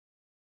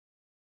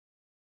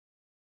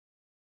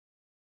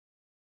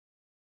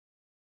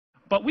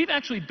But we've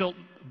actually built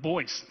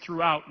voice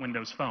throughout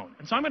Windows Phone.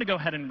 And so I'm going to go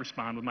ahead and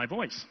respond with my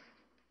voice.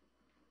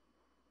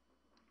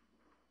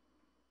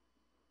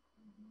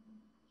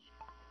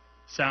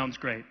 Sounds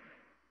great.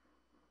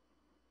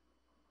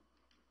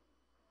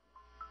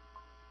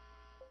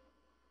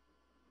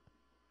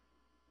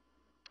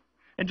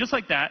 And just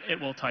like that, it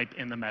will type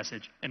in the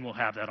message, and we'll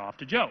have that off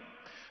to Joe.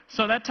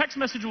 So that text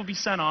message will be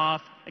sent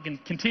off. I can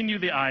continue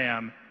the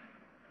IM,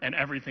 and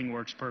everything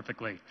works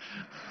perfectly.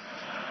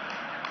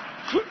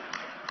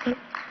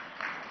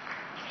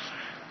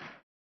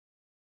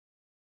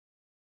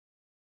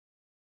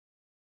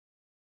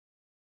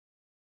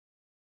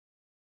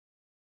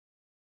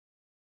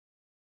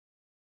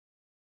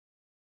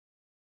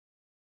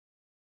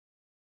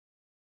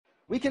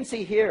 We can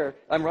see here,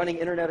 I'm running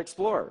Internet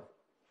Explorer.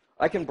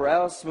 I can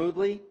browse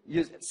smoothly,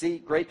 see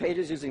great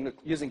pages using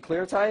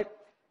ClearType,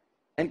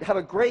 and have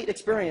a great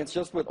experience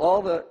just with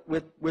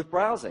with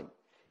browsing.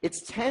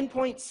 Its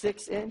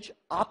 10.6-inch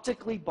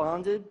optically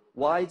bonded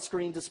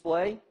widescreen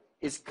display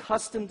is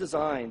custom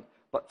designed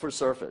for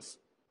Surface.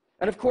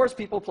 And of course,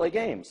 people play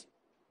games.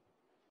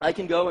 I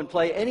can go and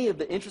play any of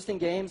the interesting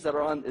games that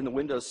are in the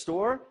Windows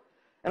Store,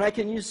 and I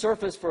can use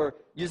Surface for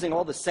using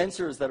all the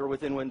sensors that are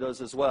within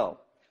Windows as well.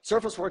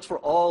 Surface works for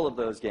all of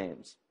those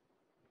games.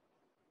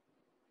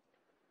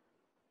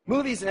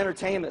 Movies and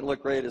entertainment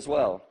look great as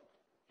well.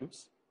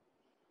 Oops.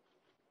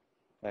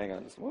 Hang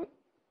on just a moment.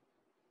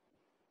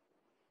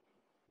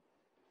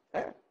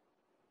 There.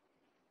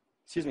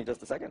 Excuse me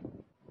just a second.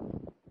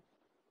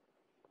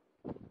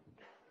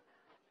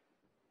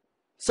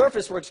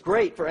 Surface works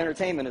great for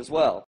entertainment as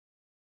well.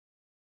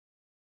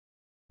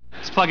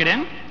 Let's plug it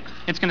in.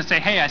 It's going to say,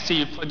 hey, I see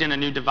you plugged in a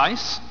new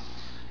device.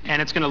 And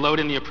it's going to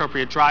load in the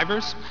appropriate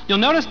drivers. You'll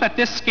notice that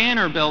this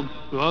scanner build,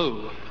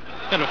 whoa.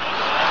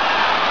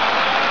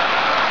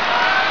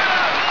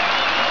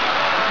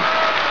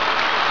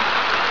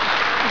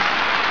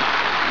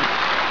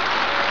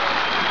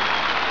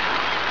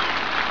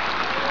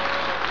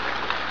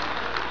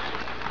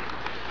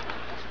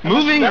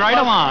 Moving right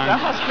along.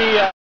 That must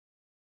be...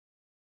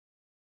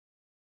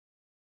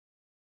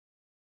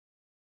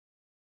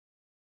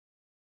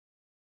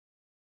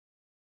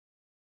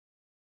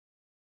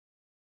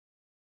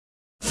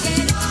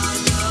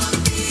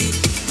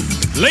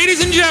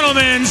 Ladies and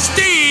gentlemen,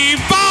 Steve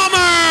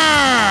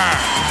Ballmer!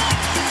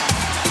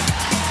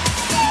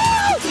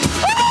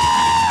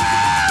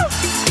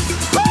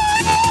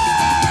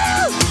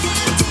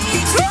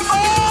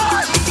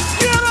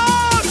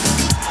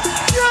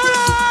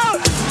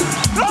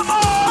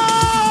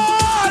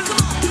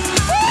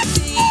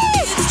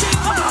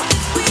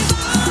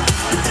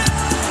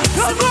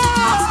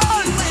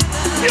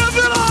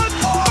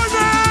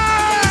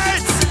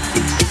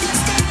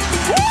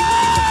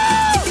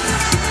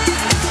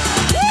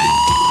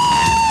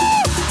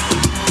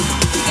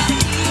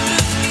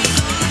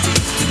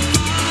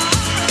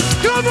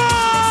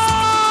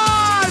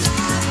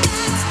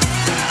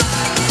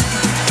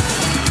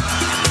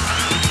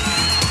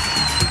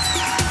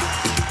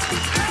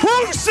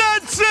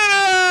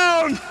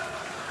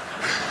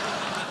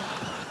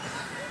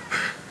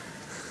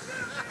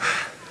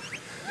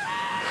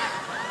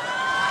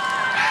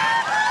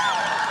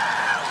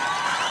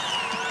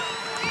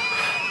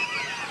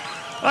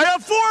 I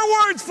have 4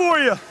 words for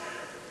you.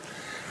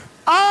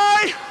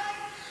 I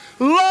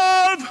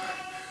love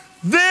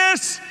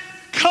this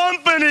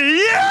company.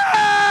 Yes!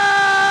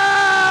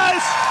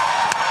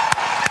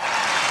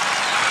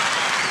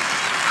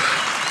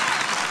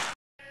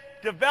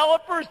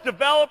 Developers,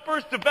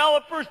 developers,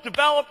 developers,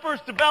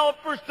 developers,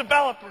 developers,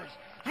 developers.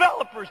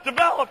 Developers,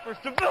 developers,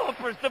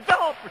 developers,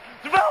 developers,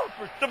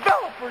 developers,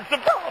 developers,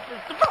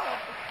 developers,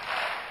 developers.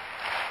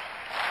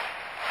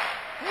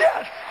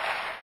 Yes!